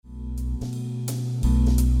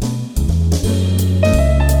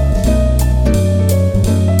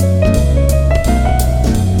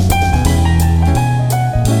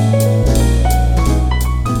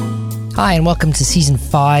Hi, and welcome to Season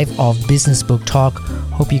 5 of Business Book Talk.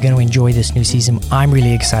 Hope you're going to enjoy this new season. I'm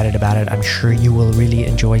really excited about it. I'm sure you will really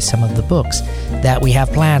enjoy some of the books that we have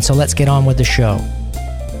planned. So let's get on with the show.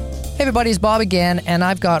 Hey everybody, it's Bob again, and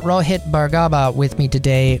I've got Rohit Bhargava with me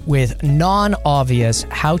today with Non-Obvious,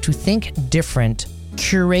 How to Think Different,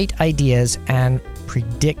 Curate Ideas, and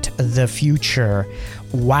Predict the Future.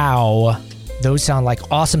 Wow. Those sound like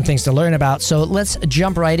awesome things to learn about. So let's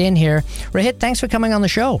jump right in here. Rohit, thanks for coming on the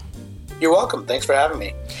show. You're welcome. Thanks for having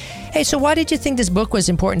me. Hey, so why did you think this book was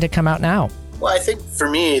important to come out now? Well, I think for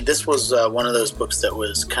me, this was one of those books that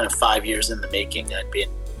was kind of 5 years in the making. I'd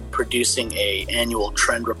been producing an annual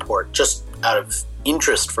trend report just out of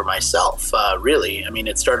interest for myself, really. I mean,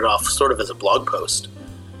 it started off sort of as a blog post.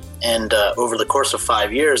 And over the course of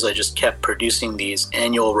 5 years, I just kept producing these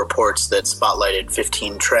annual reports that spotlighted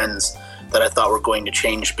 15 trends that I thought were going to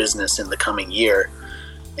change business in the coming year.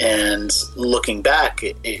 And looking back,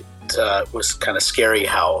 it was kind of scary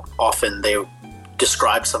how often they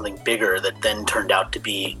described something bigger that then turned out to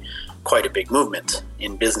be quite a big movement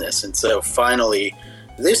in business. And so finally,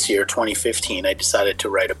 this year, 2015, I decided to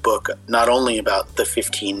write a book not only about the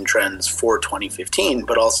 15 trends for 2015,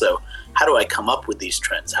 but also how do I come up with these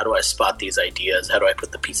trends? How do I spot these ideas? How do I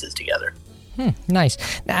put the pieces together? Nice.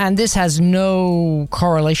 And this has no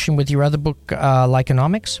correlation with your other book,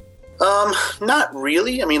 Likeonomics? Not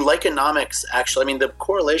really. I mean, Likeonomics, actually, I mean, the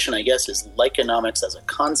correlation, I guess, is Likeonomics as a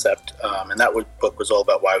concept, and that book was all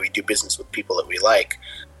about why we do business with people that we like.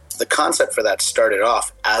 The concept for that started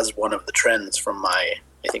off as one of the trends from my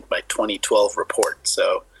 2012 report.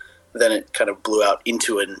 So then it kind of blew out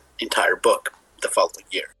into an entire book the following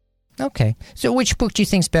year. Okay. So which book do you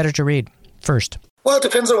think is better to read first? Well, it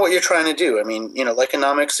depends on what you're trying to do. I mean,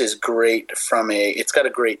 Likeonomics is great it's got a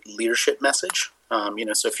great leadership message.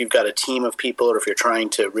 So if you've got a team of people, or if you're trying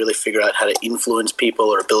to really figure out how to influence people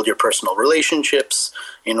or build your personal relationships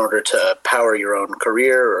in order to power your own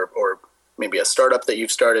career or maybe a startup that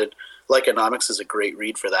you've started, Likeonomics is a great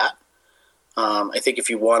read for that. I think if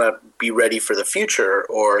you want to be ready for the future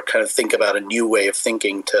or kind of think about a new way of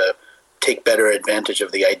thinking to take better advantage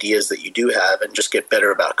of the ideas that you do have and just get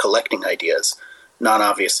better about collecting ideas,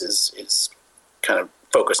 Non-Obvious is kind of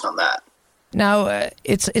focused on that. Now,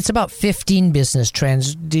 it's about 15 business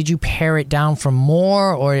trends. Did you pare it down for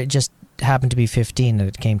more, or it just happened to be 15 that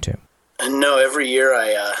it came to? No, every year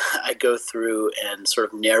I go through and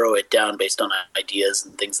sort of narrow it down based on ideas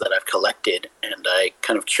and things that I've collected, and I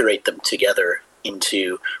kind of curate them together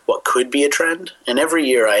into what could be a trend. And every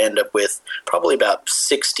year I end up with probably about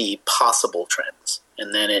 60 possible trends.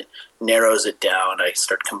 And then it narrows it down. I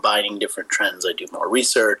start combining different trends. I do more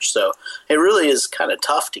research. So it really is kind of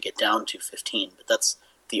tough to get down to 15. But that's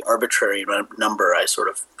the arbitrary number I sort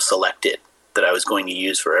of selected that I was going to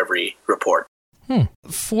use for every report.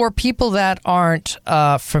 For people that aren't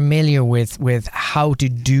familiar with how to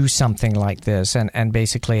do something like this and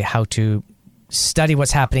basically how to study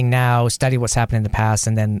what's happening now, study what's happened in the past,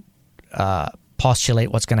 and then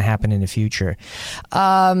postulate what's going to happen in the future,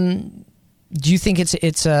 do you think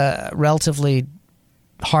it's a relatively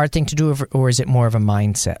hard thing to do, or is it more of a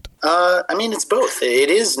mindset? I mean, it's both. It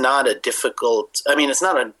is not a difficult, it's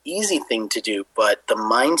not an easy thing to do, but the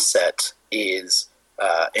mindset is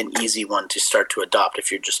an easy one to start to adopt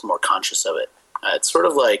if you're just more conscious of it. It's sort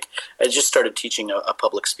of like, I just started teaching a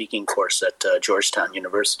public speaking course at Georgetown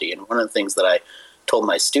University, and one of the things that I told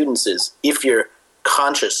my students is, if you're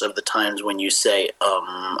conscious of the times when you say,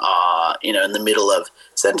 in the middle of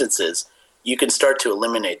sentences, you can start to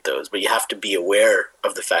eliminate those, but you have to be aware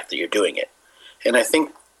of the fact that you're doing it. And I think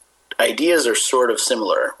ideas are sort of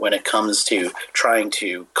similar when it comes to trying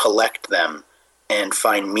to collect them and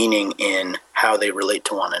find meaning in how they relate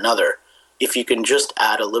to one another. If you can just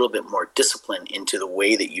add a little bit more discipline into the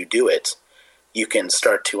way that you do it, you can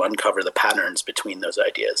start to uncover the patterns between those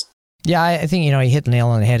ideas. Yeah, I think, you hit the nail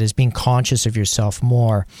on the head. Is being conscious of yourself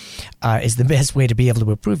more is the best way to be able to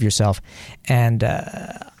improve yourself. And,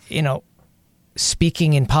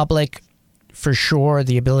 speaking in public, for sure,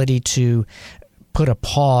 the ability to put a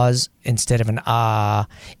pause instead of an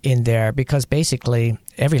in there, because basically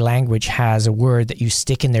every language has a word that you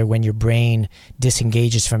stick in there when your brain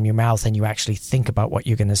disengages from your mouth and you actually think about what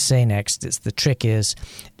you're going to say next. The trick is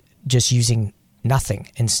just using nothing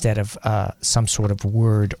instead of some sort of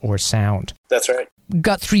word or sound. That's right.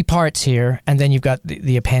 Got 3 parts here, and then you've got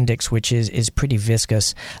the appendix, which is pretty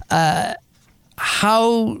viscous.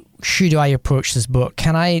 How should I approach this book?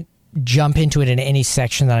 Can I jump into it in any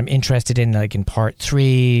section that I'm interested in, like in part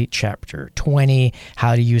 3, chapter 20,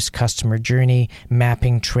 how to use customer journey,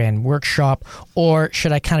 mapping trend workshop, or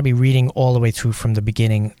should I kind of be reading all the way through from the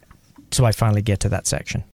beginning so I finally get to that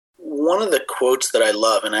section? One of the quotes that I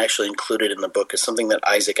love, and I actually included in the book, is something that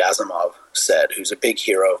Isaac Asimov said, who's a big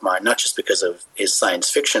hero of mine, not just because of his science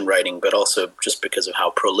fiction writing, but also just because of how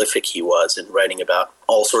prolific he was in writing about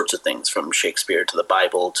all sorts of things, from Shakespeare to the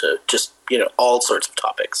Bible to just, all sorts of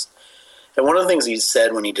topics. And one of the things he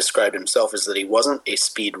said when he described himself is that he wasn't a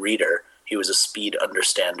speed reader, he was a speed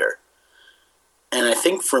understander. And I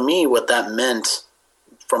think for me, what that meant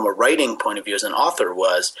from a writing point of view as an author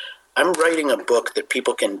was, I'm writing a book that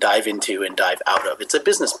people can dive into and dive out of. It's a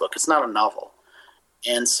business book. It's not a novel.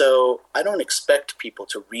 And so I don't expect people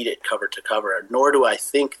to read it cover to cover, nor do I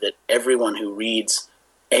think that everyone who reads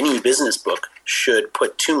any business book should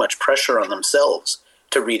put too much pressure on themselves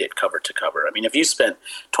to read it cover to cover. I mean, if you spent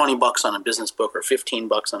 $20 on a business book or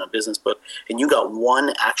 $15 on a business book and you got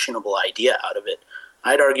one actionable idea out of it,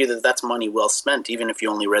 I'd argue that that's money well spent, even if you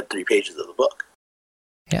only read 3 pages of the book.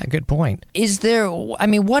 Yeah, good point.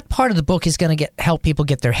 What part of the book is going to help people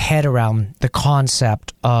get their head around the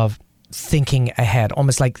concept of thinking ahead,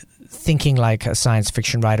 almost like thinking like a science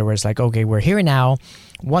fiction writer, where it's like, okay, we're here now,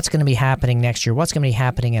 what's going to be happening next year, what's going to be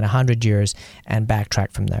happening in 100 years, and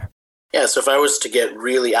backtrack from there? Yeah, so if I was to get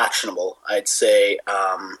really actionable, I'd say,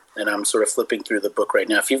 and I'm sort of flipping through the book right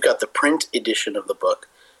now, if you've got the print edition of the book,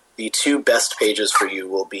 the 2 best pages for you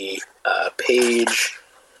will be page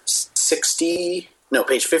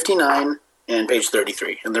 59 and page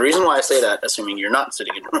 33. And the reason why I say that, assuming you're not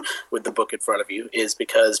sitting with the book in front of you, is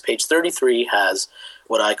because page 33 has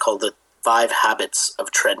what I call the 5 habits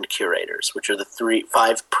of trend curators, which are the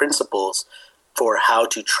 5 principles for how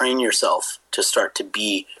to train yourself to start to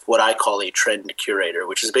be what I call a trend curator,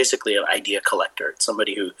 which is basically an idea collector. It's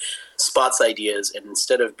somebody who spots ideas, and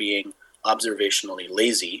instead of being observationally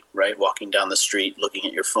lazy, right, walking down the street looking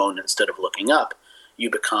at your phone instead of looking up, you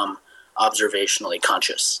become observationally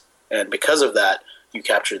conscious. And because of that, you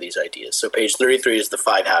capture these ideas. So page 33 is the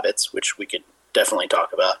 5 habits, which we could definitely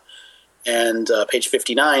talk about. And page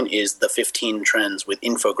 59 is the 15 trends with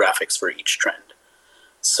infographics for each trend.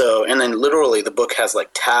 So, and then literally the book has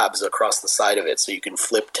like tabs across the side of it, so you can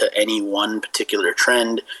flip to any one particular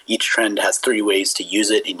trend. Each trend has 3 ways to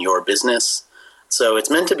use it in your business. So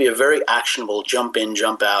it's meant to be a very actionable, jump in,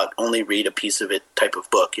 jump out, only read a piece of it type of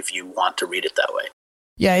book if you want to read it that way.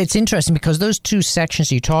 Yeah, it's interesting because those 2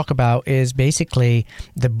 sections you talk about is basically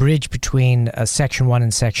the bridge between section 1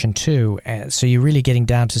 and section 2. So you're really getting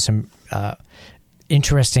down to some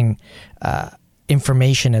interesting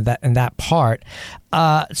information in that part.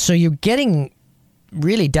 So you're getting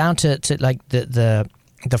really down to like the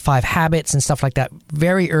 5 habits and stuff like that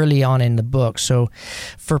very early on in the book. So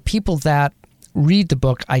for people that read the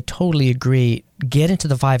book, I totally agree. Get into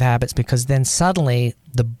the 5 habits, because then suddenly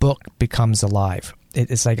the book becomes alive.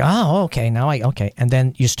 It's like, oh, okay, okay. And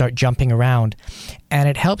then you start jumping around, and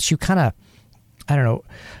it helps you kind of,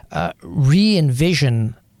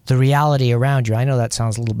 re-envision the reality around you. I know that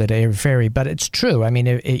sounds a little bit airy-fairy, but it's true. I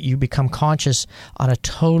mean, you become conscious on a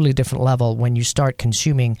totally different level when you start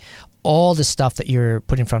consuming all the stuff that you're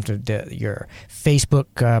putting in front of your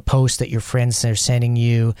Facebook posts that your friends are sending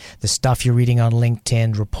you, the stuff you're reading on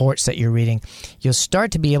LinkedIn, reports that you're reading. You'll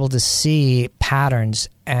start to be able to see patterns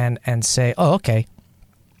and say, oh, okay,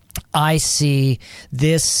 I see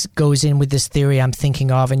this goes in with this theory I'm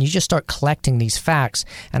thinking of, and you just start collecting these facts.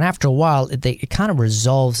 And after a while, it kind of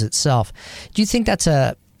resolves itself. Do you think that's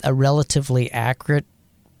a relatively accurate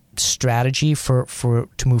strategy to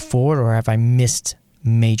move forward, or have I missed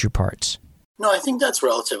major parts? No, I think that's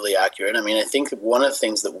relatively accurate. I mean, I think one of the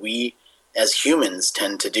things that we as humans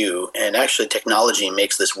tend to do, and actually technology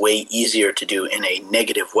makes this way easier to do in a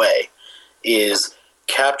negative way, is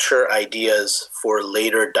capture ideas for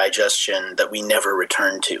later digestion that we never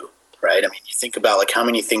return to, right? I mean, you think about like how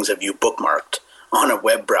many things have you bookmarked on a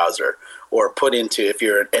web browser or put into, if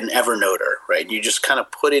you're an Evernoter, right? You just kind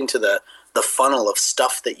of put into the funnel of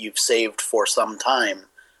stuff that you've saved for some time,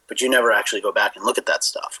 but you never actually go back and look at that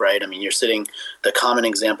stuff, right? I mean, the common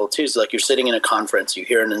example too is like you're sitting in a conference, you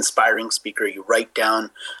hear an inspiring speaker, you write down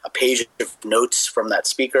a page of notes from that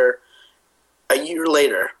speaker. A year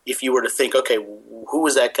later, if you were to think, okay, who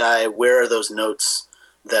was that guy? Where are those notes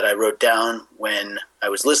that I wrote down when I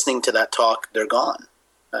was listening to that talk? They're gone.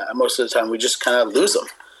 Most of the time, we just kind of lose them.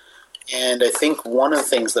 And I think one of the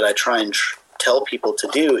things that I try and tell people to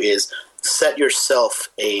do is set yourself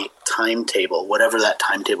a timetable, whatever that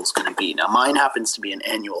timetable is going to be. Now, mine happens to be an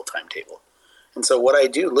annual timetable. And so what I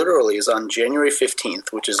do literally is on January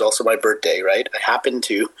 15th, which is also my birthday, right? I happen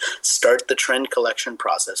to start the trend collection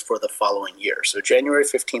process for the following year. So January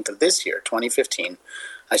 15th of this year, 2015,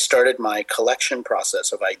 I started my collection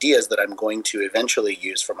process of ideas that I'm going to eventually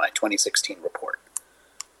use for my 2016 report.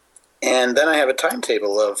 And then I have a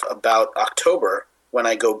timetable of about October when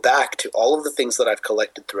I go back to all of the things that I've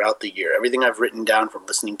collected throughout the year, everything I've written down from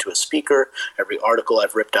listening to a speaker, every article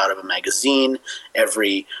I've ripped out of a magazine,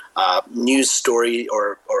 every news story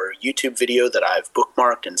or YouTube video that I've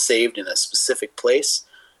bookmarked and saved in a specific place.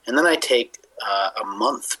 And then I take a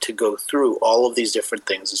month to go through all of these different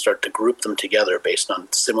things and start to group them together based on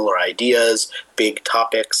similar ideas, big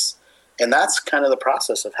topics. And that's kind of the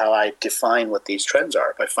process of how I define what these trends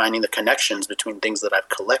are, by finding the connections between things that I've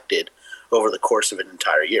collected over the course of an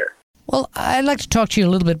entire year. Well, I'd like to talk to you a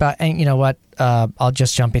little bit about, and you know what, I'll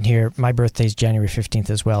just jump in here. My birthday is January 15th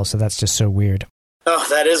as well, so that's just so weird. Oh,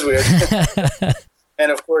 that is weird.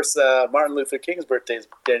 And of course, Martin Luther King's birthday is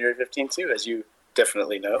January 15th too, as you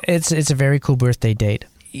definitely know. It's a very cool birthday date.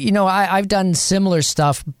 You know, I've done similar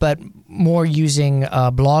stuff, but more using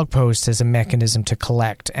blog posts as a mechanism to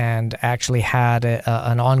collect, and actually had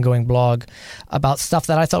an ongoing blog about stuff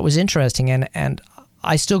that I thought was interesting, and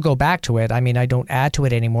I still go back to it. I mean, I don't add to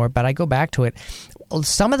it anymore, but I go back to it.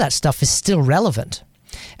 Some of that stuff is still relevant.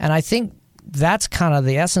 And I think that's kind of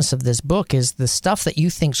the essence of this book, is the stuff that you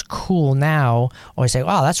think's cool now, or you say,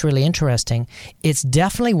 wow, that's really interesting. It's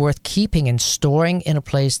definitely worth keeping and storing in a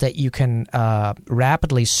place that you can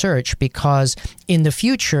rapidly search, because in the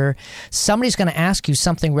future, somebody's going to ask you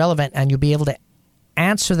something relevant and you'll be able to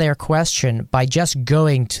answer their question by just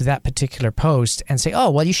going to that particular post and say, oh,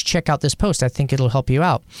 well, you should check out this post. I think it'll help you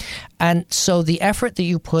out. And so the effort that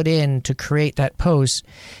you put in to create that post,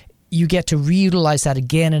 you get to reutilize that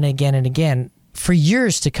again and again and again for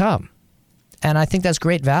years to come. And I think that's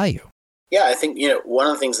great value. Yeah, I think, one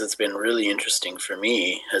of the things that's been really interesting for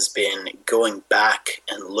me has been going back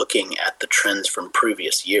and looking at the trends from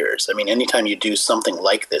previous years. I mean, anytime you do something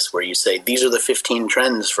like this where you say, these are the 15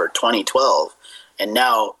 trends for 2012, and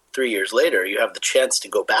now 3 years later, you have the chance to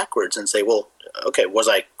go backwards and say, well, okay, was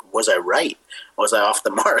I right? Was I off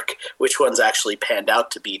the mark? Which ones actually panned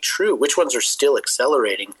out to be true? Which ones are still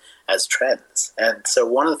accelerating as trends? And so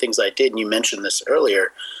one of the things I did, and you mentioned this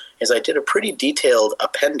earlier, is I did a pretty detailed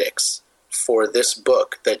appendix for this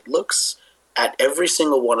book that looks at every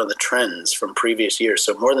single one of the trends from previous years,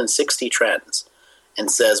 so more than 60 trends,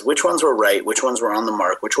 and says which ones were right, which ones were on the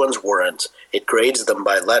mark, which ones weren't. It grades them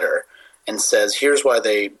by letter and says, here's why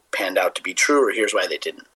they panned out to be true, or here's why they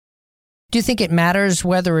didn't. Do you think it matters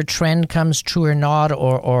whether a trend comes true or not,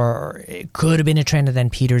 or it could have been a trend and then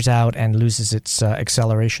peters out and loses its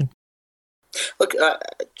acceleration? Look,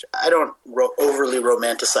 I don't overly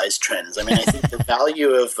romanticize trends. I mean, I think the value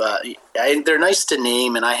of they're nice to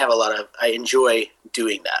name, and I enjoy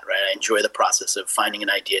doing that, right? I enjoy the process of finding an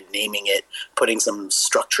idea, naming it, putting some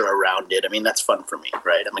structure around it. I mean, that's fun for me,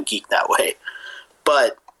 right? I'm a geek that way.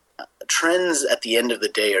 But trends at the end of the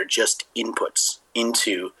day are just inputs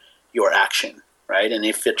into your action, right? And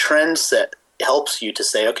if a trend set helps you to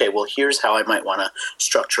say, okay, well, here's how I might want to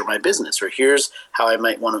structure my business, or here's how I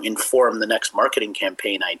might want to inform the next marketing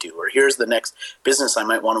campaign I do, or here's the next business I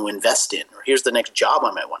might want to invest in, or here's the next job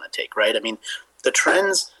I might want to take, right? I mean, the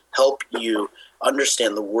trends help you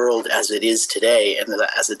understand the world as it is today and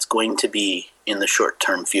as it's going to be in the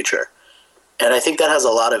short-term future. And I think that has a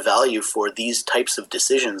lot of value for these types of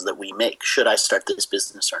decisions that we make. Should I start this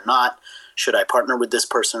business or not? Should I partner with this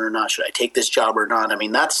person or not? Should I take this job or not? I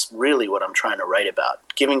mean, that's really what I'm trying to write about,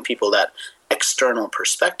 giving people that external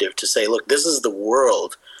perspective to say, look, this is the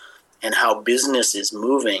world and how business is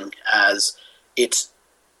moving as it's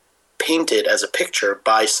painted as a picture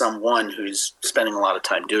by someone who's spending a lot of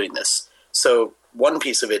time doing this. So one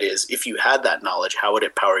piece of it is, if you had that knowledge, how would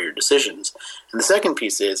it power your decisions? And the second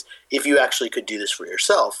piece is, if you actually could do this for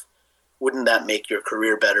yourself, wouldn't that make your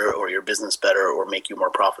career better or your business better or make you more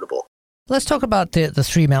profitable? Let's talk about the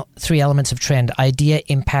three elements of trend: idea,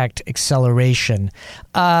 impact, acceleration.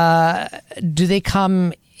 Do they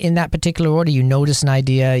come in that particular order? You notice an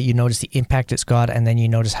idea, you notice the impact it's got, and then you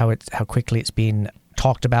notice how quickly it's been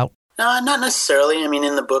talked about? Not necessarily. I mean,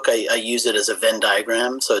 in the book, I use it as a Venn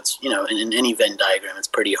diagram. So it's, in any Venn diagram, it's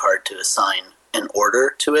pretty hard to assign an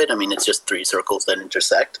order to it. I mean, it's just three circles that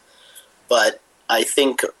intersect. But I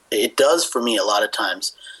think it does, for me, a lot of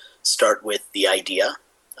times start with the idea.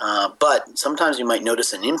 But sometimes you might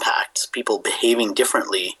notice an impact, people behaving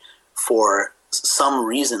differently for some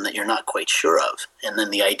reason that you're not quite sure of. And then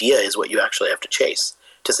the idea is what you actually have to chase,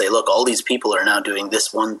 to say, look, all these people are now doing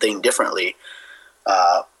this one thing differently.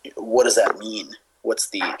 What does that mean? What's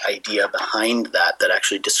the idea behind that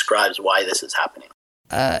actually describes why this is happening?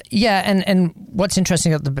 Yeah, and what's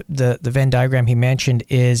interesting about the Venn diagram he mentioned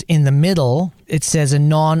is in the middle, it says a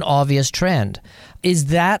non-obvious trend. Is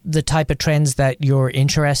that the type of trends that you're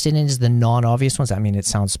interested in, is the non-obvious ones? I mean, it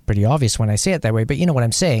sounds pretty obvious when I say it that way, but you know what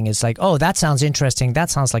I'm saying? It's like, oh, that sounds interesting.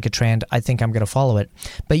 That sounds like a trend. I think I'm going to follow it.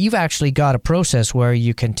 But you've actually got a process where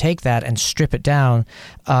you can take that and strip it down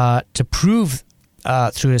to prove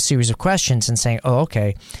through a series of questions and saying, oh,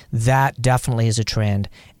 okay, that definitely is a trend.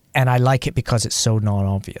 And I like it because it's so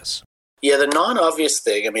non-obvious. Yeah, the non-obvious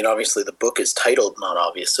thing, I mean, obviously the book is titled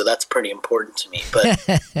Non-Obvious, so that's pretty important to me. But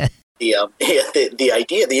the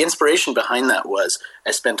idea, the inspiration behind that was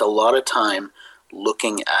I spent a lot of time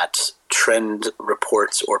looking at trend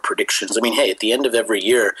reports or predictions. I mean, hey, at the end of every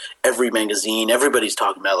year, every magazine, everybody's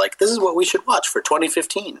talking about, like, this is what we should watch for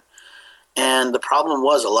 2015. And the problem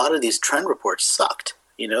was a lot of these trend reports sucked.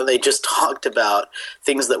 You know, they just talked about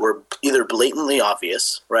things that were either blatantly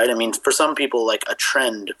obvious, right? I mean, for some people, like a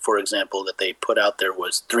trend, for example, that they put out there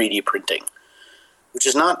was 3D printing, which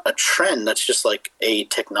is not a trend. That's just like a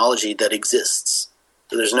technology that exists.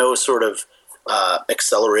 There's no sort of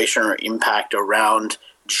acceleration or impact around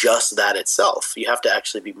just that itself. You have to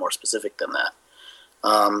actually be more specific than that.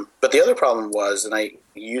 But the other problem was, and I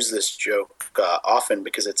use this joke often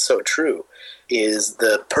because it's so true, is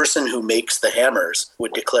the person who makes the hammers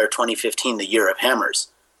would declare 2015 the year of hammers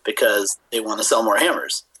because they want to sell more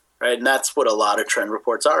hammers, right? And that's what a lot of trend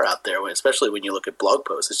reports are out there, especially when you look at blog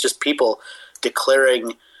posts. It's just people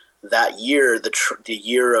declaring that year the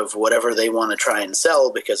year of whatever they want to try and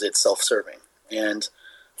sell because it's self-serving. And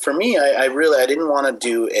for me, I didn't want to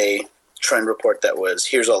do a trend report that was,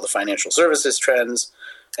 here's all the financial services trends.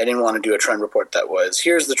 I didn't want to do a trend report that was,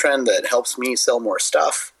 here's the trend that helps me sell more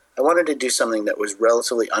stuff. I wanted to do something that was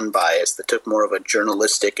relatively unbiased, that took more of a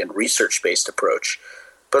journalistic and research-based approach,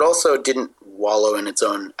 but also didn't wallow in its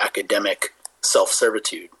own academic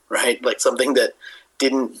self-servitude, right? Like something that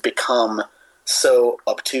didn't become so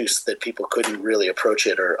obtuse that people couldn't really approach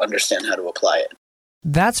it or understand how to apply it.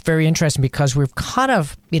 That's very interesting because we've kind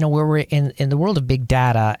of, where we're in the world of big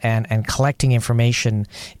data and collecting information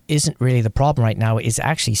isn't really the problem right now. It's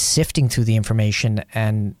actually sifting through the information,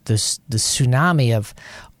 and the tsunami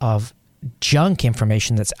of junk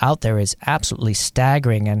information that's out there is absolutely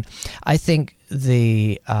staggering. And I think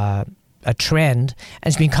a trend, and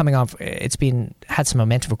it's been coming off, had some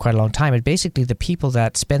momentum for quite a long time. It's basically the people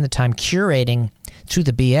that spend the time curating through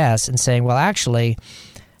the BS and saying, well, actually,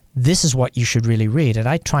 this is what you should really read. And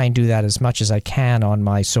I try and do that as much as I can on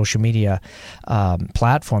my social media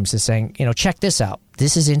platforms, is saying, check this out.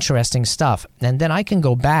 This is interesting stuff. And then I can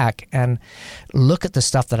go back and look at the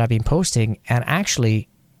stuff that I've been posting and actually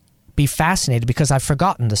be fascinated because I've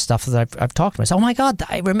forgotten the stuff that I've talked about. So, oh my God,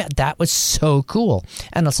 I remember that was so cool.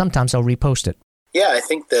 And sometimes I'll repost it. Yeah, I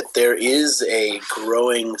think that there is a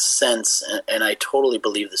growing sense, and I totally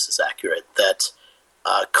believe this is accurate, that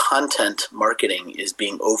content marketing is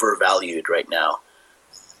being overvalued right now,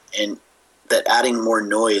 and that adding more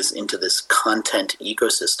noise into this content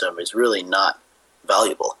ecosystem is really not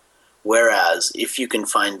valuable. Whereas if you can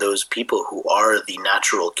find those people who are the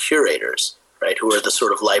natural curators, right, who are the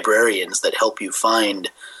sort of librarians that help you find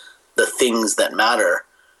the things that matter,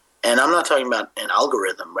 and I'm not talking about an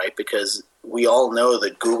algorithm, right, because we all know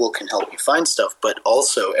that Google can help you find stuff, but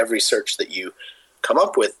also every search that you come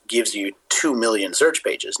up with gives you 2 million search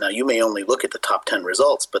pages. Now, you may only look at the top 10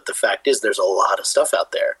 results, but the fact is there's a lot of stuff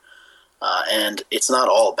out there. And it's not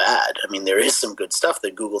all bad. I mean, there is some good stuff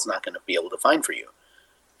that Google's not going to be able to find for you.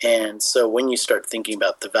 And so when you start thinking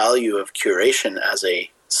about the value of curation as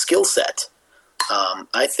a skill set,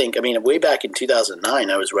 way back in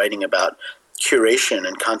 2009, I was writing about curation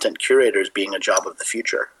and content curators being a job of the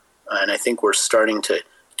future. And I think we're starting to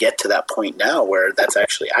get to that point now where that's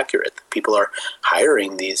actually accurate. People are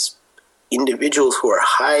hiring these individuals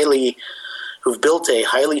who've built a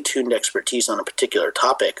highly tuned expertise on a particular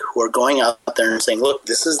topic, who are going out there and saying, look,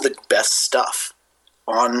 this is the best stuff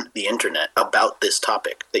on the internet about this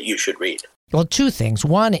topic that you should read. Well, two things.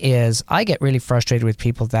 One is I get really frustrated with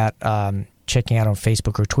people that checking out on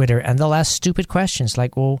Facebook or Twitter, and they'll ask stupid questions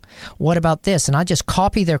like, well, what about this? And I just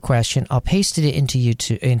copy their question. I'll paste it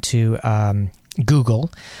into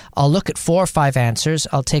Google. I'll look at 4 or 5 answers.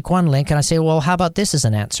 I'll take one link and I say, well, how about this as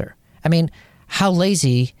an answer? I mean, how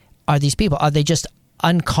lazy are these people? Are they just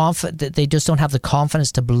unconfident? They just don't have the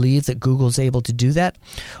confidence to believe that Google's able to do that?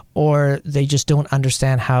 Or they just don't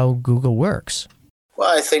understand how Google works?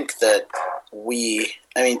 Well, I think that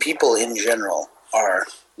people in general are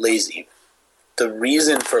lazy. The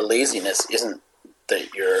reason for laziness isn't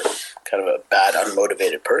that you're kind of a bad,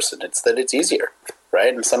 unmotivated person. It's that it's easier,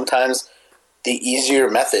 right? And sometimes the easier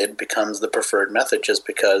method becomes the preferred method just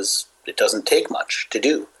because it doesn't take much to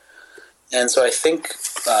do. And so I think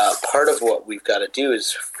part of what we've got to do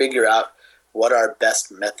is figure out what our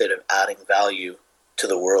best method of adding value to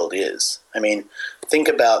the world is. I mean, think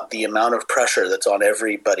about the amount of pressure that's on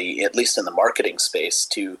everybody, at least in the marketing space,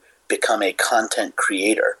 to become a content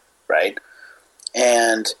creator, right?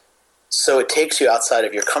 And so it takes you outside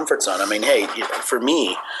of your comfort zone. I mean, hey, for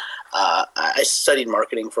me, I studied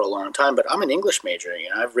marketing for a long time, but I'm an English major.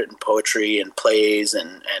 I've written poetry and plays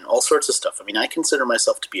and all sorts of stuff. I mean, I consider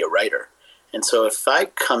myself to be a writer. And so if I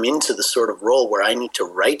come into the sort of role where I need to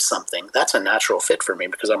write something, that's a natural fit for me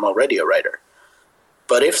because I'm already a writer.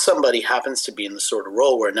 But if somebody happens to be in the sort of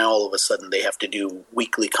role where now all of a sudden they have to do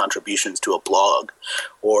weekly contributions to a blog,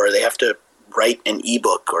 or they have to write an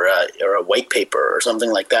ebook or a white paper or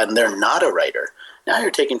something like that, and they're not a writer, now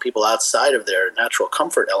you're taking people outside of their natural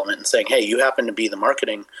comfort element and saying, hey, you happen to be the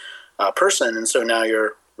marketing person, and so now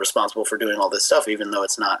you're responsible for doing all this stuff, even though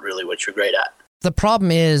it's not really what you're great at. The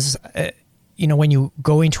problem is, when you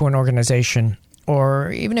go into an organization,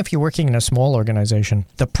 or even if you're working in a small organization,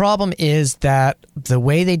 the problem is that the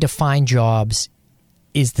way they define jobs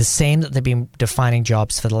is the same that they've been defining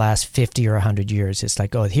jobs for the last 50 or 100 years. It's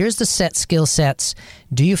like, oh, here's the skill sets.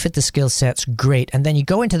 Do you fit the skill sets? Great. And then you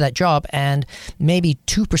go into that job and maybe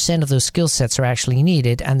 2% of those skill sets are actually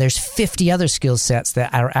needed, and there's 50 other skill sets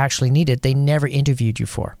that are actually needed they never interviewed you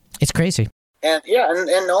for. It's crazy. And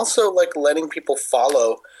and also like letting people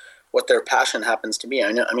follow what their passion happens to be.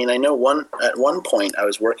 I know at one point I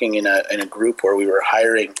was working in a group where we were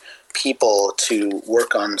hiring people to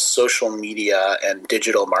work on social media and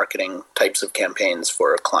digital marketing types of campaigns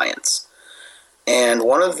for clients. And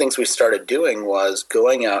one of the things we started doing was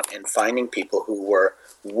going out and finding people who were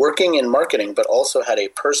working in marketing but also had a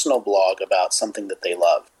personal blog about something that they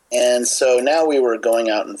loved. And so now we were going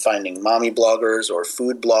out and finding mommy bloggers or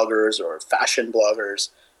food bloggers or fashion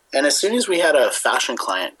bloggers. And as soon as we had a fashion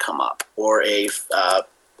client come up or a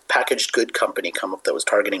packaged good company come up that was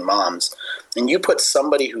targeting moms, and you put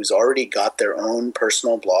somebody who's already got their own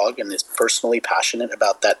personal blog and is personally passionate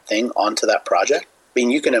about that thing onto that project, I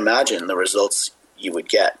mean, you can imagine the results you would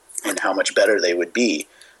get and how much better they would be,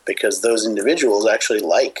 because those individuals actually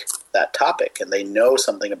like that topic and they know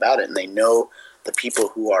something about it and they know the people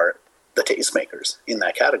who are the tastemakers in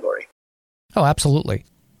that category. Oh, absolutely.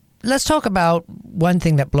 Let's talk about one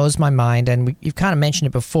thing that blows my mind, and you've kind of mentioned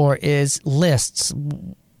it before, is lists.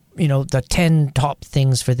 The 10 top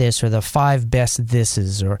things for this, or the 5 best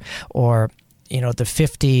thises, or the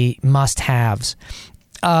 50 must-haves.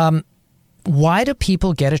 Why do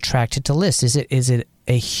people get attracted to lists? Is it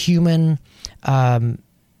a human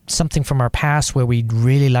something from our past where we'd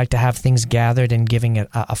really like to have things gathered and giving it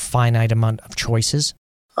a finite amount of choices?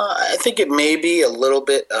 I think it may be a little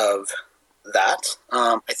bit of that.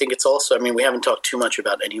 I think it's also, we haven't talked too much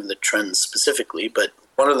about any of the trends specifically, but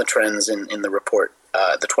one of the trends in the report,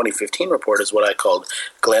 the 2015 report, is what I called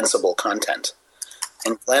glanceable content.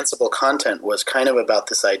 And glanceable content was kind of about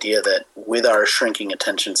this idea that with our shrinking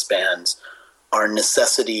attention spans, our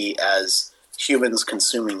necessity as humans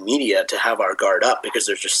consuming media to have our guard up, because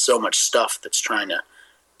there's just so much stuff that's trying to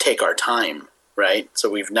take our time, right? So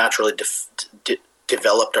we've naturally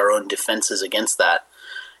developed our own defenses against that.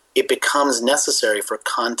 It becomes necessary for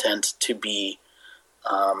content to be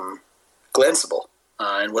glanceable.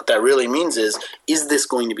 And what that really means is this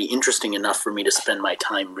going to be interesting enough for me to spend my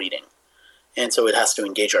time reading? And so it has to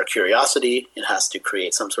engage our curiosity, it has to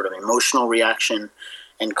create some sort of emotional reaction,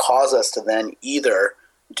 and cause us to then either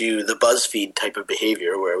do the BuzzFeed type of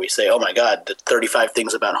behavior where we say, oh my God, the 35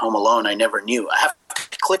 things about Home Alone I never knew. I have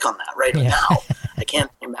to click on that right now. I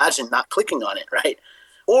can't imagine not clicking on it, right?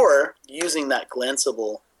 Or using that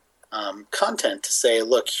glanceable content to say,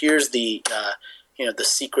 look, here's the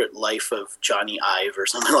secret life of Johnny Ive or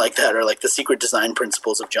something like that, or like the secret design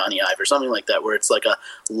principles of Johnny Ive or something like that, where it's like a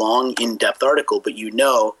long, in-depth article, but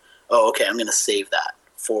oh, okay, I'm going to save that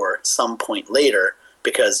for some point later,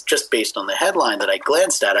 because just based on the headline that I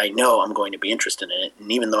glanced at, I know I'm going to be interested in it.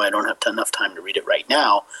 And even though I don't have enough time to read it right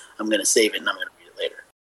now, I'm going to save it and I'm going to read it later.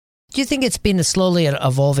 Do you think it's been a slowly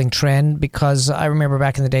evolving trend? Because I remember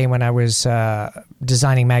back in the day when I was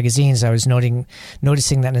designing magazines, I was noticing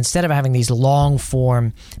that instead of having these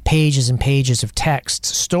long-form pages and pages of text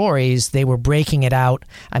stories, they were breaking it out.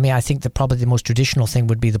 I think probably the most traditional thing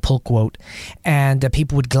would be the pull quote. And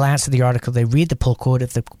people would glance at the article, they read the pull quote.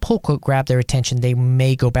 If the pull quote grabbed their attention, they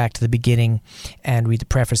may go back to the beginning and read the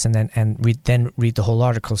preface and then read the whole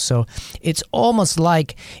article. So it's almost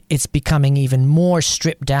like it's becoming even more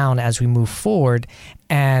stripped down as we move forward.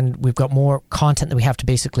 And we've got more content that we have to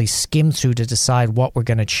basically skim through to decide what we're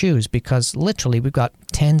going to choose, because literally we've got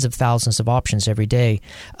tens of thousands of options every day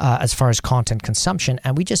as far as content consumption.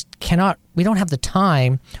 And we just we don't have the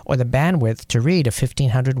time or the bandwidth to read a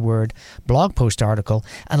 1,500-word blog post article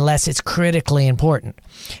unless it's critically important.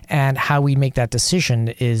 And how we make that decision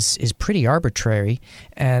is pretty arbitrary.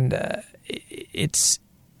 And it's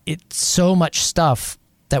so much stuff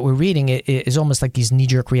that we're reading. It is almost like these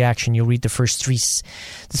knee-jerk reaction. You'll read the first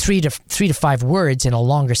three to five words in a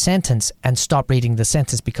longer sentence and stop reading the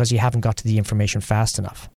sentence because you haven't got to the information fast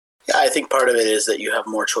enough. Yeah, I think part of it is that you have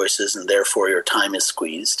more choices and therefore your time is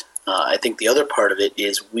squeezed. I think the other part of it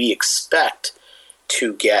is we expect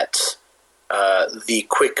to get the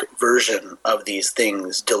quick version of these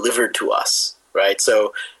things delivered to us, right?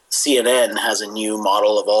 So CNN has a new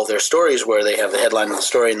model of all their stories where they have the headline of the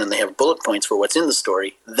story and then they have bullet points for what's in the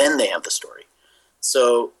story. Then they have the story.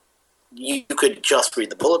 So you could just read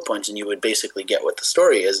the bullet points and you would basically get what the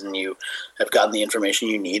story is, and you have gotten the information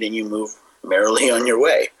you need and you move merrily on your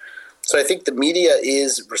way. So I think the media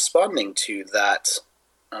is responding to that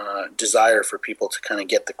desire for people to kind of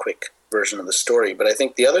get the quick version of the story. But I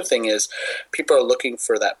think the other thing is people are looking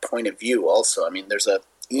for that point of view also. I mean, there's an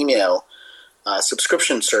email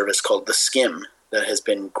subscription service called The Skim that has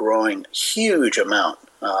been growing a huge amount,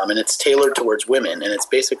 and it's tailored towards women, and it's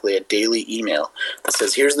basically a daily email that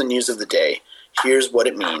says, here's the news of the day, here's what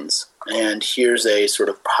it means, and here's a sort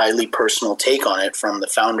of highly personal take on it from the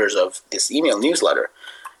founders of this email newsletter.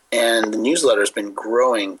 And the newsletter has been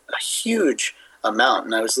growing a huge amount,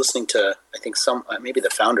 and I was listening to, I think, maybe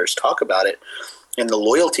the founders talk about it and the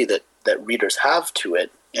loyalty that readers have to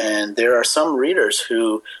it. And there are some readers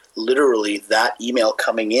who literally that email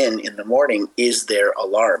coming in the morning is their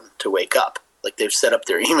alarm to wake up. Like they've set up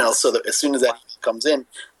their email so that as soon as that comes in,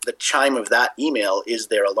 the chime of that email is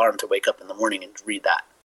their alarm to wake up in the morning and read that.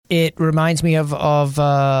 It reminds me of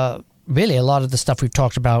really a lot of the stuff we've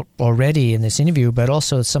talked about already in this interview, but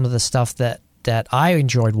also some of the stuff that I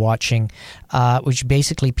enjoyed watching, which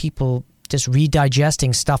basically people just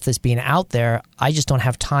redigesting stuff that's been out there. I just don't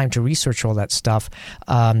have time to research all that stuff.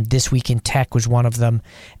 This Week in Tech was one of them.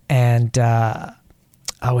 And,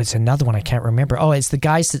 it's another one I can't remember. Oh, it's the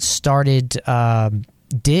guys that started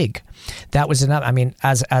Dig. That was another, I mean,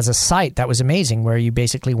 as a site, that was amazing, where you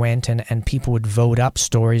basically went and people would vote up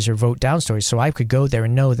stories or vote down stories. So I could go there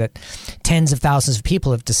and know that tens of thousands of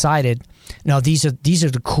people have decided, no, these are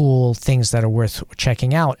the cool things that are worth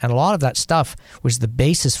checking out. And a lot of that stuff was the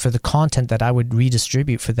basis for the content that I would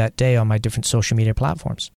redistribute for that day on my different social media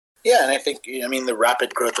platforms. Yeah, and I think, the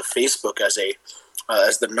rapid growth of Facebook as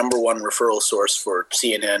the number one referral source for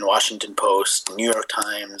CNN, Washington Post, New York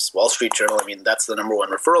Times, Wall Street Journal, that's the number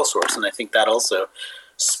one referral source. And I think that also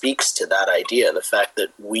speaks to that idea, the fact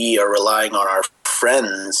that we are relying on our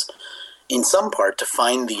friends in some part to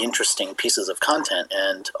find the interesting pieces of content.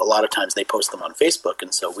 And a lot of times they post them on Facebook.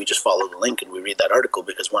 And so we just follow the link and we read that article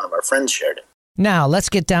because one of our friends shared it. Now, let's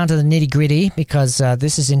get down to the nitty-gritty, because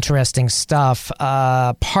this is interesting stuff.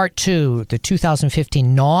 Part 2, the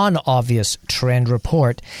 2015 non-obvious trend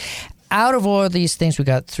report. Out of all of these things, we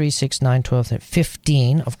got 3, 6, 9, 12,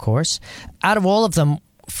 15, of course. Out of all of them,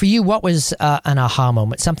 for you, what was an aha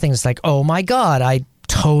moment? Something that's like, oh my God, I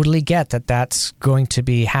totally get that's going to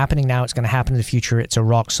be happening now. It's going to happen in the future. It's a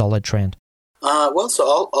rock-solid trend.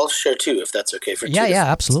 So I'll share two, if that's okay for you. Yeah,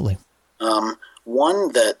 absolutely.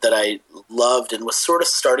 One that I loved and was sort of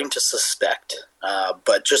starting to suspect,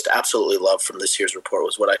 but just absolutely loved from this year's report,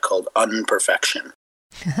 was what I called unperfection.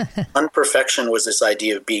 Unperfection was this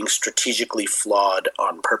idea of being strategically flawed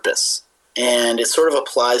on purpose. And it sort of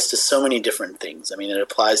applies to so many different things. It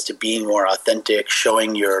applies to being more authentic,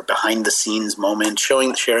 showing your behind-the-scenes moment,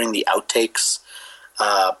 sharing the outtakes,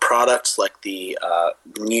 products like the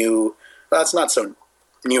new, well, it's not so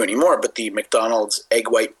new anymore, but the McDonald's Egg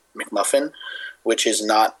White McMuffin, which is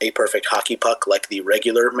not a perfect hockey puck like the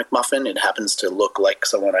regular McMuffin. It happens to look like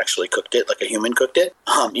someone actually cooked it, like a human cooked it,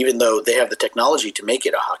 even though they have the technology to make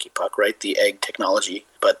it a hockey puck, right? The egg technology,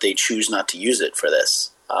 but they choose not to use it for this.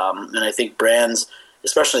 And I think brands,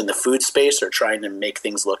 especially in the food space, are trying to make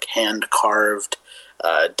things look hand-carved,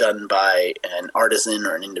 done by an artisan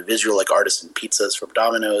or an individual, like Artisan Pizzas from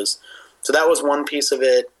Domino's. So that was one piece of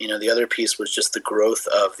it. The other piece was just the growth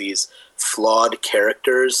of these flawed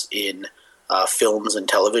characters in films and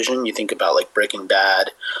television. You think about like Breaking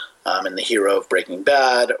Bad and the hero of Breaking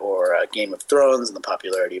Bad, or Game of Thrones and the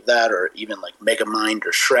popularity of that, or even like Megamind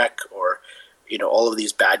or Shrek, or all of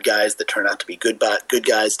these bad guys that turn out to be good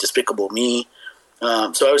guys, Despicable Me.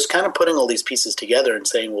 So I was kind of putting all these pieces together and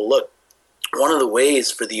saying, well, look, one of the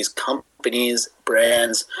ways for these companies companies,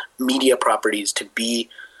 brands, media properties to be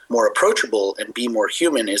more approachable and be more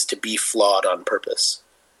human is to be flawed on purpose.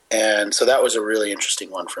 And so that was a really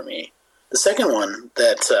interesting one for me. The second one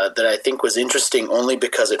that I think was interesting only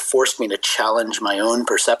because it forced me to challenge my own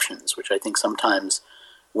perceptions, which I think sometimes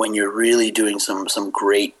when you're really doing some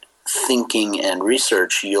great thinking and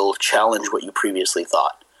research, you'll challenge what you previously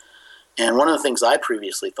thought. And one of the things I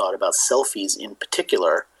previously thought about selfies in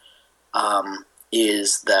particular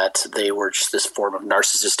is that they were just this form of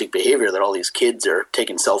narcissistic behavior, that all these kids are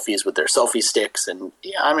taking selfies with their selfie sticks. And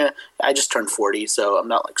I just turned 40, so I'm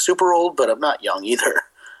not like super old, but I'm not young either.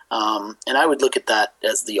 And I would look at that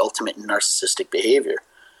as the ultimate narcissistic behavior.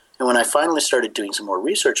 And when I finally started doing some more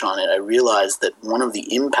research on it, I realized that one of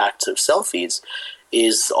the impacts of selfies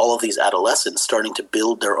is all of these adolescents starting to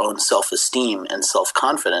build their own self-esteem and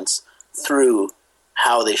self-confidence through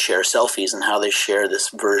how they share selfies and how they share this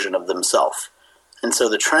version of themselves. And so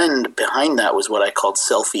the trend behind that was what I called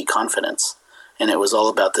selfie confidence. And it was all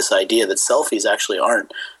about this idea that selfies actually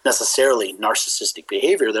aren't necessarily narcissistic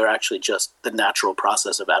behavior. They're actually just the natural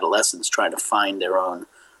process of adolescents trying to find their own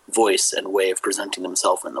voice and way of presenting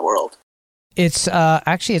themselves in the world. It's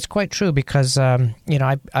actually, it's quite true because,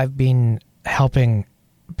 I've been helping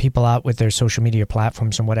people out with their social media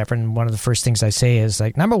platforms and whatever. And one of the first things I say is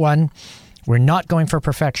like, number one, we're not going for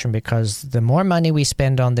perfection, because the more money we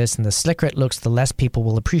spend on this and the slicker it looks, the less people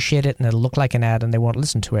will appreciate it, and it'll look like an ad and they won't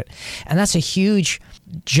listen to it. And that's a huge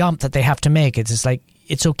jump that they have to make. It's just like,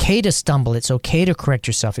 it's okay to stumble. It's okay to correct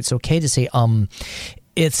yourself. It's okay to say,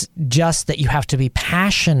 It's just that you have to be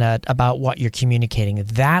passionate about what you're communicating.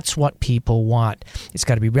 That's what people want. It's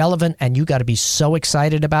got to be relevant, and you got to be so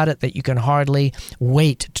excited about it that you can hardly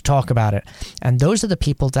wait to talk about it. And those are the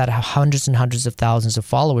people that have hundreds and hundreds of thousands of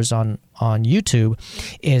followers on YouTube.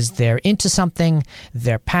 Is they're into something,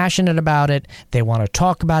 they're passionate about it, they want to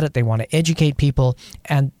talk about it, they want to educate people,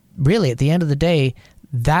 and really at the end of the day,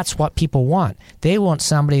 that's what people want. They want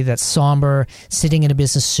somebody that's somber, sitting in a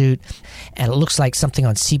business suit, and it looks like something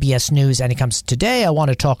on CBS News, and he comes, today I want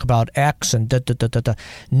to talk about X and da-da-da-da-da.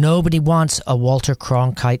 Nobody wants a Walter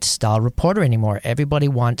Cronkite-style reporter anymore. Everybody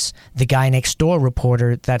wants the guy next door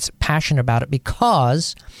reporter that's passionate about it,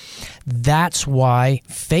 because that's why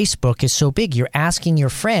Facebook is so big. You're asking your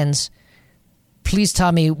friends, please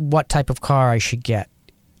tell me what type of car I should get,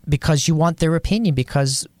 because you want their opinion,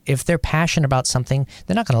 because if they're passionate about something,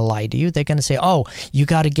 they're not going to lie to you. They're going to say, oh, you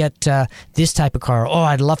got to get this type of car. Oh,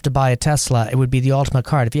 I'd love to buy a Tesla. It would be the ultimate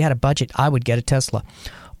car. If you had a budget, I would get a Tesla.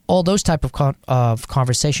 All those type of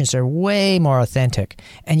conversations are way more authentic,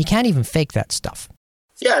 and you can't even fake that stuff.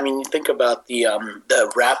 Yeah, I mean, you think about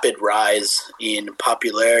the rapid rise in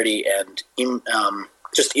popularity and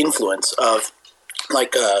just influence of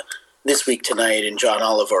like This Week Tonight and John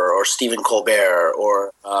Oliver or Stephen Colbert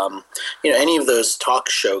or any of those talk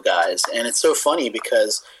show guys. And it's so funny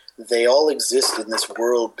because they all exist in this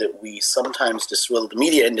world that we sometimes the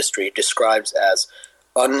media industry describes as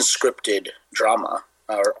unscripted drama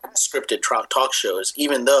or unscripted talk shows,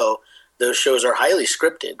 even though those shows are highly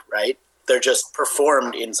scripted, right? They're just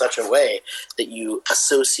performed in such a way that you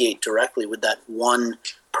associate directly with that one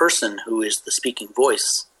person who is the speaking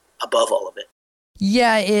voice above all of it.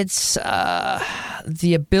 Yeah, it's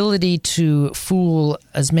the ability to fool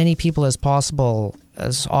as many people as possible,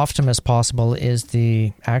 as often as possible, is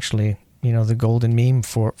the golden meme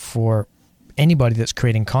for anybody that's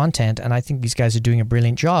creating content. And I think these guys are doing a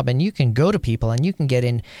brilliant job. And you can go to people and you can get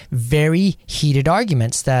in very heated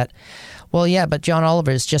arguments that, well, yeah, but John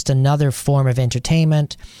Oliver is just another form of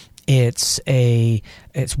entertainment. It's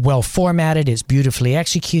well formatted. It's beautifully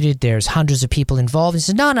executed. There's hundreds of people involved. He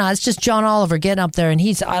says, no, it's just John Oliver getting up there, and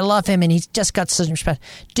I love him, and he's just got such respect.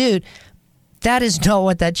 Dude, that is not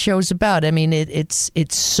what that show's about. I mean, it's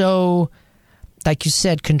so, like you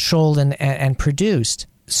said, controlled and produced.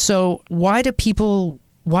 So why are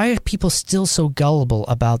people still so gullible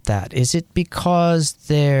about that? Is it because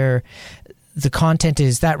the content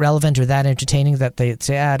is that relevant or that entertaining that they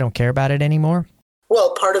say, I don't care about it anymore?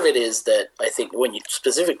 Well, part of it is that I think when you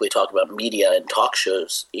specifically talk about media and talk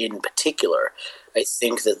shows in particular, I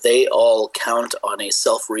think that they all count on a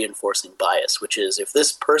self-reinforcing bias, which is if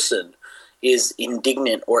this person is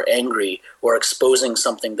indignant or angry or exposing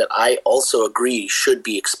something that I also agree should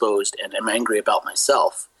be exposed and am angry about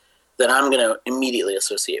myself, then I'm going to immediately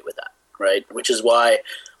associate with that, right? Which is why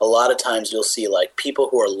a lot of times you'll see like people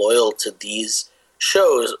who are loyal to these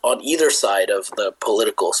shows on either side of the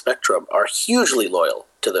political spectrum are hugely loyal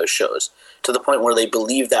to those shows, to the point where they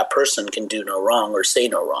believe that person can do no wrong or say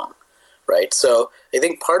no wrong, right? So I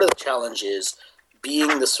think part of the challenge is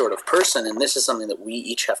being the sort of person, and this is something that we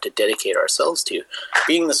each have to dedicate ourselves to,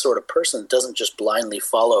 being the sort of person that doesn't just blindly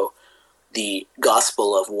follow the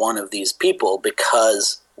gospel of one of these people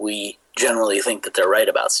because we generally think that they're right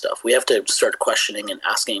about stuff. We have to start questioning and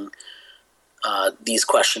asking these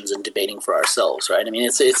questions and debating for ourselves, right? I mean,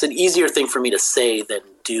 it's an easier thing for me to say than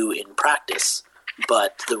do in practice,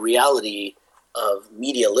 but the reality of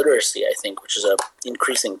media literacy, I think, which is an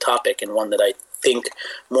increasing topic and one that I think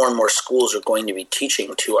more and more schools are going to be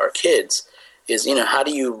teaching to our kids, is, how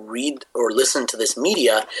do you read or listen to this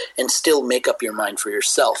media and still make up your mind for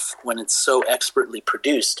yourself when it's so expertly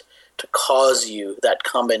produced to cause you that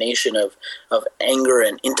combination of anger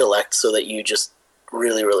and intellect so that you just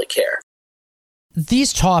really, really care.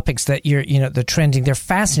 These topics that the trending, they're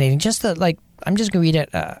fascinating. Just I'm just going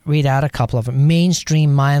to read out a couple of them.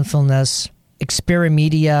 Mainstream mindfulness,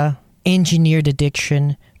 Experimedia, engineered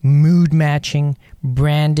addiction, mood matching,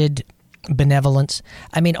 branded benevolence.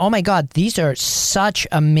 I mean, oh my God, these are such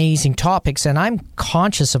amazing topics, and I'm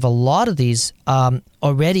conscious of a lot of these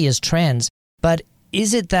already as trends. But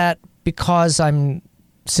is it that because I'm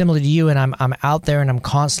similar to you and I'm out there and I'm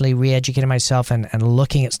constantly re-educating myself and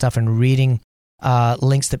looking at stuff and reading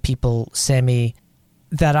links that people send me,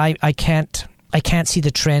 that I can't see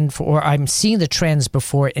the trend or I'm seeing the trends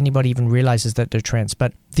before anybody even realizes that they're trends.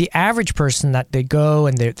 But the average person, that they go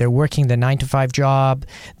and they're working the 9-to-5 job,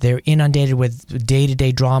 they're inundated with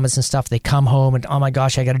day-to-day dramas and stuff. They come home and, oh my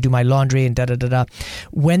gosh, I got to do my laundry and da-da-da-da.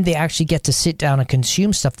 When they actually get to sit down and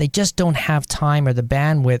consume stuff, they just don't have time or the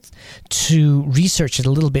bandwidth to research it a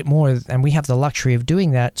little bit more. And we have the luxury of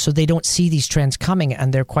doing that. So they don't see these trends coming,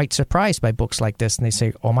 and they're quite surprised by books like this. And they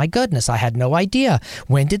say, oh my goodness, I had no idea.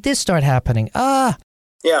 When did this start happening?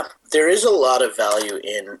 Yeah, there is a lot of value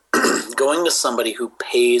in going to somebody who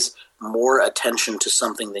pays more attention to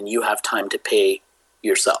something than you have time to pay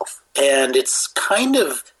yourself. And it's kind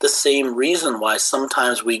of the same reason why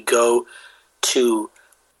sometimes we go to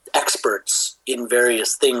experts in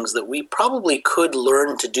various things that we probably could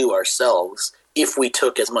learn to do ourselves if we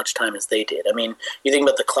took as much time as they did. I mean, you think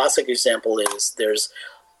about the classic example is there's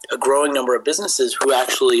a growing number of businesses who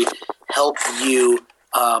actually help you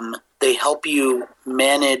they help you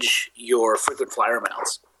manage your frequent flyer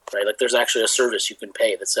miles, right? Like there's actually a service you can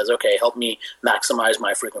pay that says, okay, help me maximize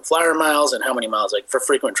my frequent flyer miles and how many miles, like for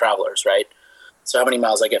frequent travelers, right? So how many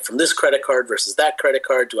miles I get from this credit card versus that credit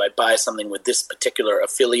card? Do I buy something with this particular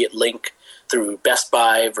affiliate link through Best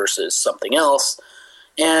Buy versus something else?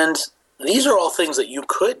 And these are all things that you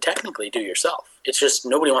could technically do yourself. It's just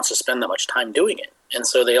nobody wants to spend that much time doing it. And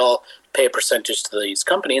so they all pay a percentage to these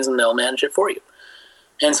companies and they'll manage it for you.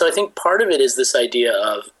 And so I think part of it is this idea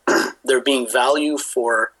of there being value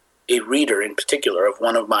for a reader in particular of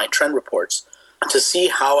one of my trend reports to see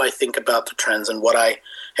how I think about the trends and what I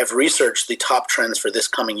have researched the top trends for this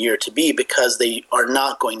coming year to be, because they are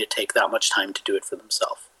not going to take that much time to do it for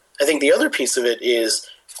themselves. I think the other piece of it is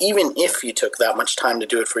even if you took that much time to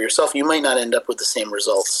do it for yourself, you might not end up with the same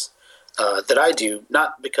results that I do,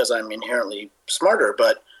 not because I'm inherently smarter,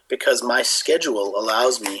 but because my schedule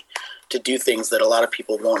allows me to do things that a lot of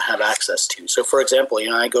people won't have access to. So, for example,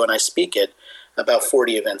 I go and I speak at about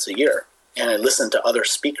 40 events a year, and I listen to other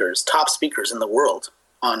speakers, top speakers in the world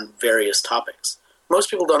on various topics. Most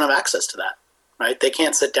people don't have access to that, right? They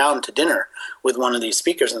can't sit down to dinner with one of these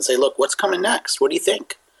speakers and say, look, what's coming next? What do you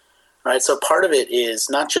think? Right? So part of it is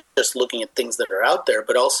not just looking at things that are out there,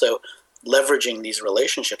 but also leveraging these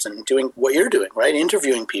relationships and doing what you're doing, right?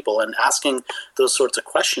 Interviewing people and asking those sorts of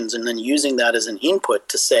questions and then using that as an input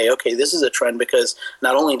to say, okay, this is a trend because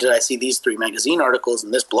not only did I see these 3 magazine articles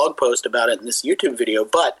and this blog post about it and this YouTube video,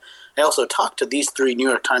 but I also talked to these 3 New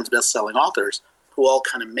York Times bestselling authors who all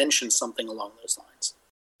kind of mentioned something along those lines.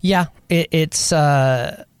 Yeah, it's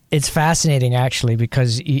fascinating actually,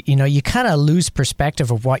 because you kind of lose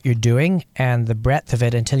perspective of what you're doing and the breadth of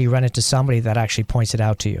it until you run into somebody that actually points it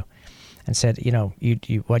out to you and said,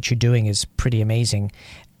 what you're doing is pretty amazing.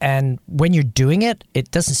 And when you're doing it,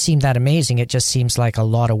 it doesn't seem that amazing. It just seems like a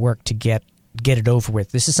lot of work to get it over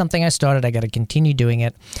with. This is something I started. I got to continue doing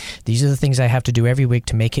it. These are the things I have to do every week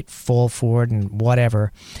to make it fall forward and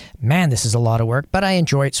whatever. Man, this is a lot of work, but I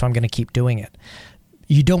enjoy it, so I'm going to keep doing it.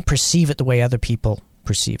 You don't perceive it the way other people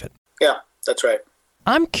perceive it. Yeah, that's right.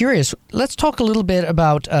 I'm curious. Let's talk a little bit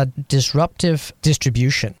about disruptive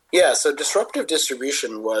distribution. Yeah, so disruptive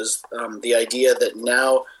distribution was the idea that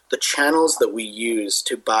now the channels that we use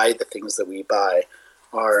to buy the things that we buy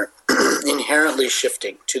are inherently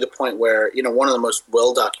shifting to the point where, one of the most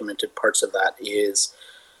well-documented parts of that is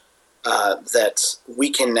that we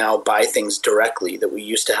can now buy things directly that we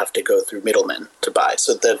used to have to go through middlemen to buy.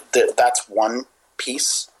 So that's one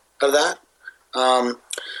piece of that.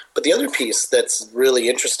 But the other piece that's really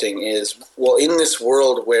interesting is, well, in this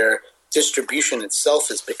world where distribution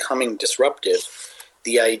itself is becoming disruptive,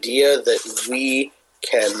 the idea that we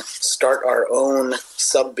can start our own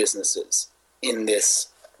sub-businesses in this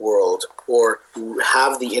world or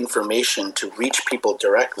have the information to reach people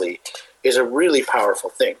directly is a really powerful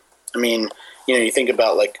thing. I mean, you think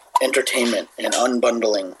about like entertainment and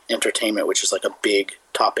unbundling entertainment, which is like a big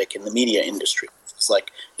topic in the media industry. It's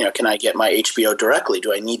like, can I get my HBO directly?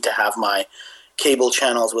 Do I need to have my cable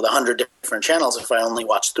channels with 100 different channels if I only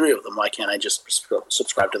watch 3 of them? Why can't I just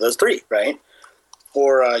subscribe to those 3, right?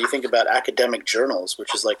 Or you think about academic journals,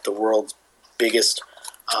 which is like the world's biggest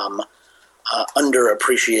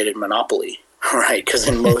underappreciated monopoly, right? Because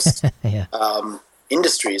in most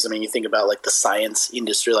industries, I mean, you think about like the science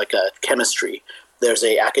industry, like chemistry, there's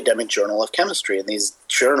a academic journal of chemistry, and these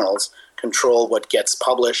journals control what gets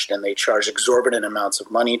published, and they charge exorbitant amounts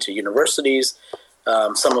of money to universities,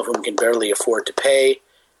 some of whom can barely afford to pay,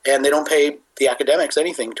 and they don't pay the academics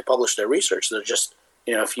anything to publish their research. They're just,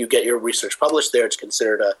 if you get your research published there, it's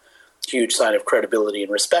considered a huge sign of credibility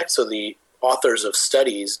and respect, so the authors of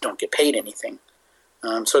studies don't get paid anything.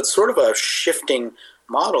 So it's sort of a shifting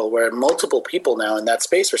model where multiple people now in that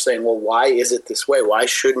space are saying, well, why is it this way? Why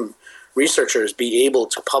shouldn't researchers be able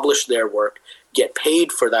to publish their work, get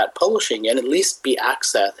paid for that publishing, and at least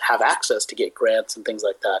have access to get grants and things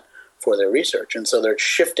like that for their research? And so they're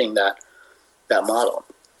shifting that model.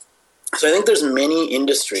 So I think there's many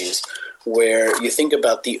industries where you think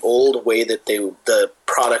about the old way that the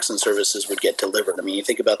products and services would get delivered. I mean, you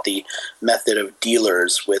think about the method of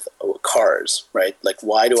dealers with cars, right? Like,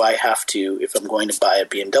 why do I have to, if I'm going to buy a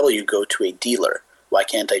BMW, go to a dealer? Why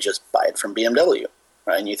can't I just buy it from BMW?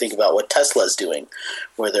 Right? And you think about what Tesla's doing,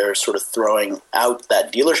 where they're sort of throwing out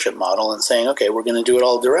that dealership model and saying, okay, we're going to do it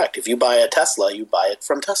all direct. If you buy a Tesla, you buy it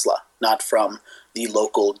from Tesla, not from the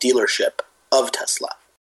local dealership of Tesla.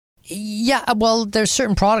 Yeah, well, there's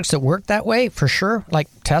certain products that work that way for sure. Like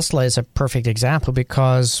Tesla is a perfect example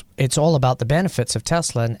because it's all about the benefits of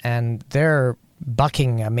Tesla, and they're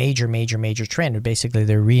bucking a major trend. Basically,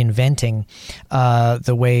 they're reinventing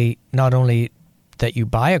the way not only that you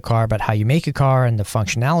buy a car, but how you make a car and the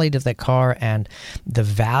functionality of that car and the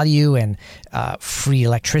value and free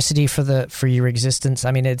electricity for your existence.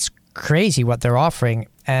 I mean, it's crazy what they're offering,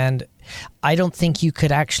 and I don't think you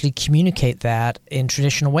could actually communicate that in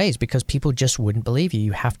traditional ways because people just wouldn't believe you.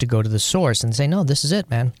 You have to go to the source and say, no, this is it,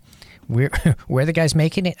 man. We're the guys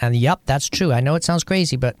making it, and yep, that's true. I know it sounds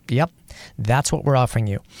crazy, but yep, that's what we're offering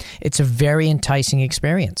you. It's a very enticing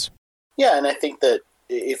experience. Yeah, and I think that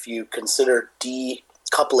if you consider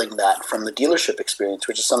decoupling that from the dealership experience,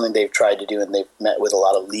 which is something they've tried to do, and they've met with a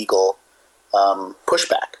lot of legal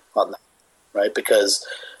pushback on that, right? Because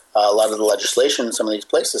a lot of the legislation in some of these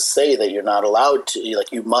places say that you're not allowed to,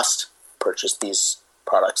 like, you must purchase these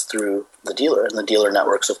products through the dealer, and the dealer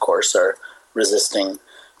networks, of course, are resisting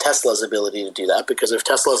Tesla's ability to do that, because if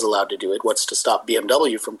Tesla's allowed to do it, what's to stop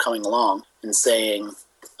BMW from coming along and saying,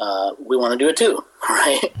 we want to do it too,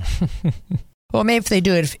 right? Well, maybe if they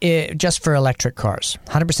do it just for electric cars.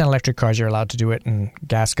 100% electric cars, you're allowed to do it, and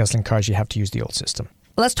gas-guzzling cars, you have to use the old system.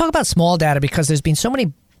 Well, let's talk about small data, because there's been so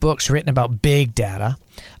many books written about big data.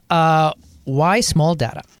 Why small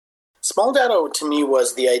data? Small data, to me,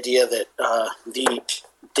 was the idea that the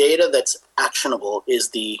data that's actionable is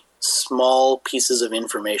the small pieces of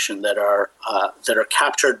information that are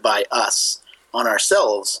captured by us on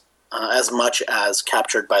ourselves as much as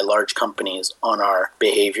captured by large companies on our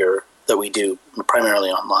behavior that we do primarily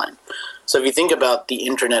online. So if you think about the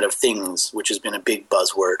Internet of Things, which has been a big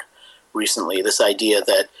buzzword recently, this idea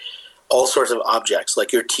that all sorts of objects,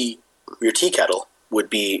 like your tea kettle, would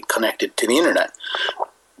be connected to the internet.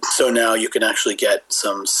 So now you can actually get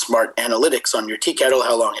some smart analytics on your tea kettle,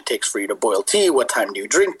 how long it takes for you to boil tea, what time do you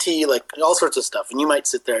drink tea, like all sorts of stuff. And you might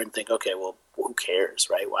sit there and think, okay, well, who cares,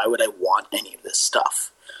 right? Why would I want any of this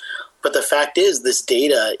stuff? But the fact is, this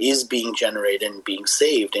data is being generated and being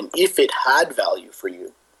saved. And if it had value for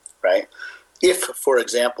you, right? If, for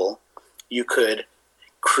example, you could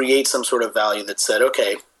create some sort of value that said,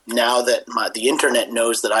 okay, now that the internet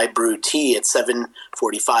knows that I brew tea at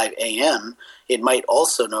 7:45 a.m., it might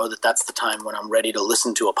also know that that's the time when I'm ready to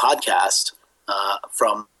listen to a podcast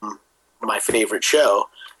from my favorite show.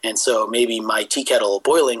 And so maybe my tea kettle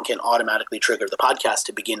boiling can automatically trigger the podcast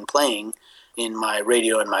to begin playing in my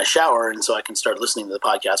radio in my shower, and so I can start listening to the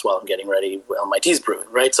podcast while I'm getting ready while my tea's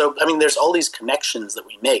brewing, right? So, I mean, there's all these connections that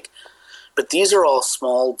we make. But these are all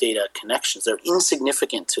small data connections. They're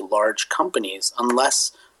insignificant to large companies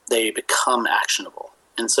unless they become actionable.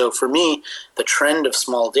 And so for me, the trend of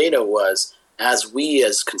small data was as we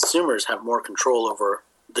as consumers have more control over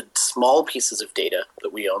the small pieces of data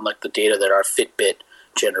that we own, like the data that our Fitbit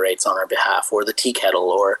generates on our behalf, or the tea kettle,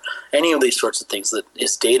 or any of these sorts of things that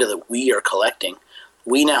is data that we are collecting,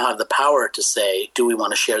 we now have the power to say, do we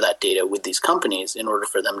want to share that data with these companies in order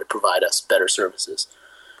for them to provide us better services?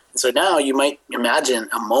 And so now you might imagine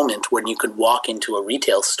a moment when you could walk into a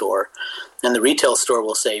retail store and the retail store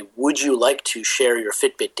will say, would you like to share your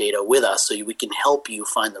Fitbit data with us so we can help you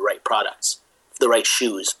find the right products, the right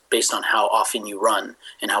shoes, based on how often you run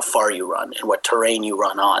and how far you run and what terrain you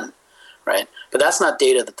run on, right? But that's not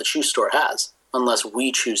data that the shoe store has unless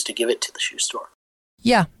we choose to give it to the shoe store.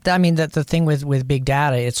 Yeah, I mean, the thing with big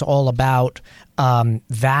data, it's all about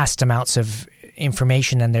vast amounts of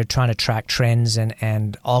information, and they're trying to track trends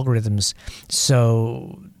and algorithms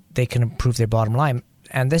so they can improve their bottom line.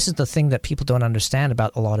 And this is the thing that people don't understand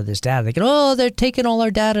about a lot of this data. They go, oh, they're taking all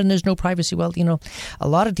our data and there's no privacy. Well, a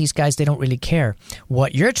lot of these guys, they don't really care.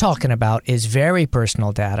 What you're talking about is very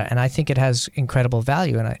personal data, and I think it has incredible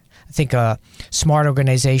value. And I think smart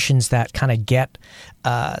organizations that kind of get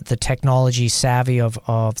the technology savvy of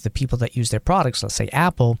the people that use their products, let's say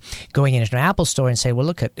Apple, going into an Apple store and say, well,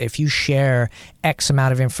 look, if you share X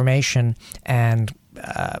amount of information and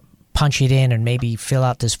punch it in and maybe fill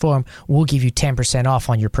out this form, we'll give you 10% off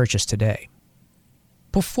on your purchase today.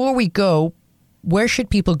 Before we go, where should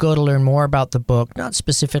people go to learn more about the book? Not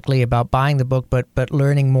specifically about buying the book, but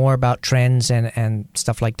learning more about trends and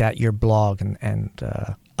stuff like that, your blog and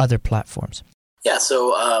other platforms. Yeah,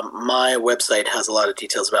 so my website has a lot of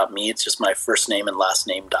details about me. It's just my first name and last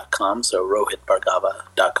name.com, so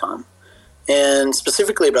rohitbhargava.com. And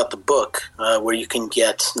specifically about the book, where you can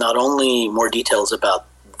get not only more details about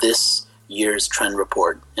this year's trend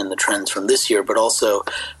report and the trends from this year, but also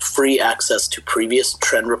free access to previous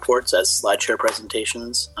trend reports as SlideShare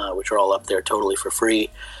presentations, which are all up there totally for free,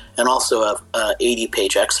 and also a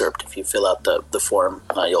 80-page excerpt. If you fill out the form,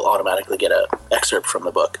 you'll automatically get an excerpt from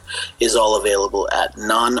the book, is all available at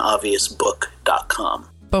nonobviousbook.com.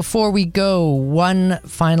 Before we go, one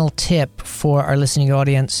final tip for our listening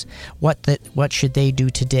audience. What should they do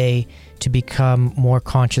today to become more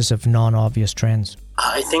conscious of non-obvious trends?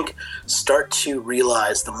 I think start to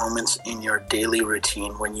realize the moments in your daily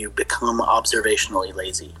routine when you become observationally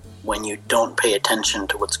lazy, when you don't pay attention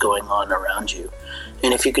to what's going on around you.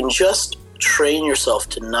 And if you can just train yourself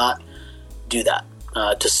to not do that,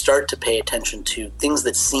 to start to pay attention to things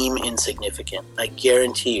that seem insignificant, I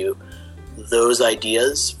guarantee you those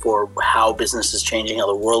ideas for how business is changing, how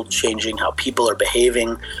the world's changing, how people are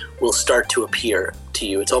behaving will start to appear to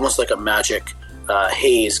you. It's almost like a magic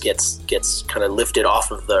haze gets kind of lifted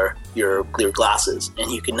off of your glasses,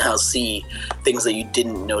 and you can now see things that you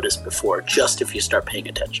didn't notice before, just if you start paying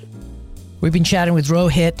attention. We've been chatting with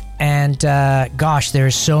Rohit, and gosh, there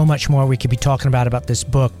is so much more we could be talking about this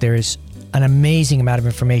book. There is an amazing amount of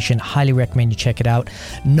information. Highly recommend you check it out.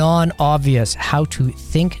 Non-Obvious: How to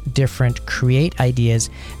Think Different, Create Ideas,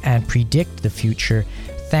 and Predict the Future.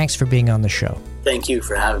 Thanks for being on the show. Thank you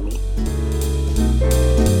for having me.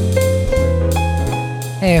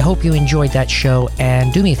 Hey, I hope you enjoyed that show,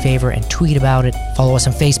 and do me a favor and tweet about it. Follow us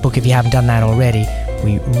on Facebook if you haven't done that already.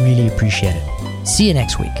 We really appreciate it. See you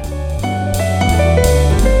next week.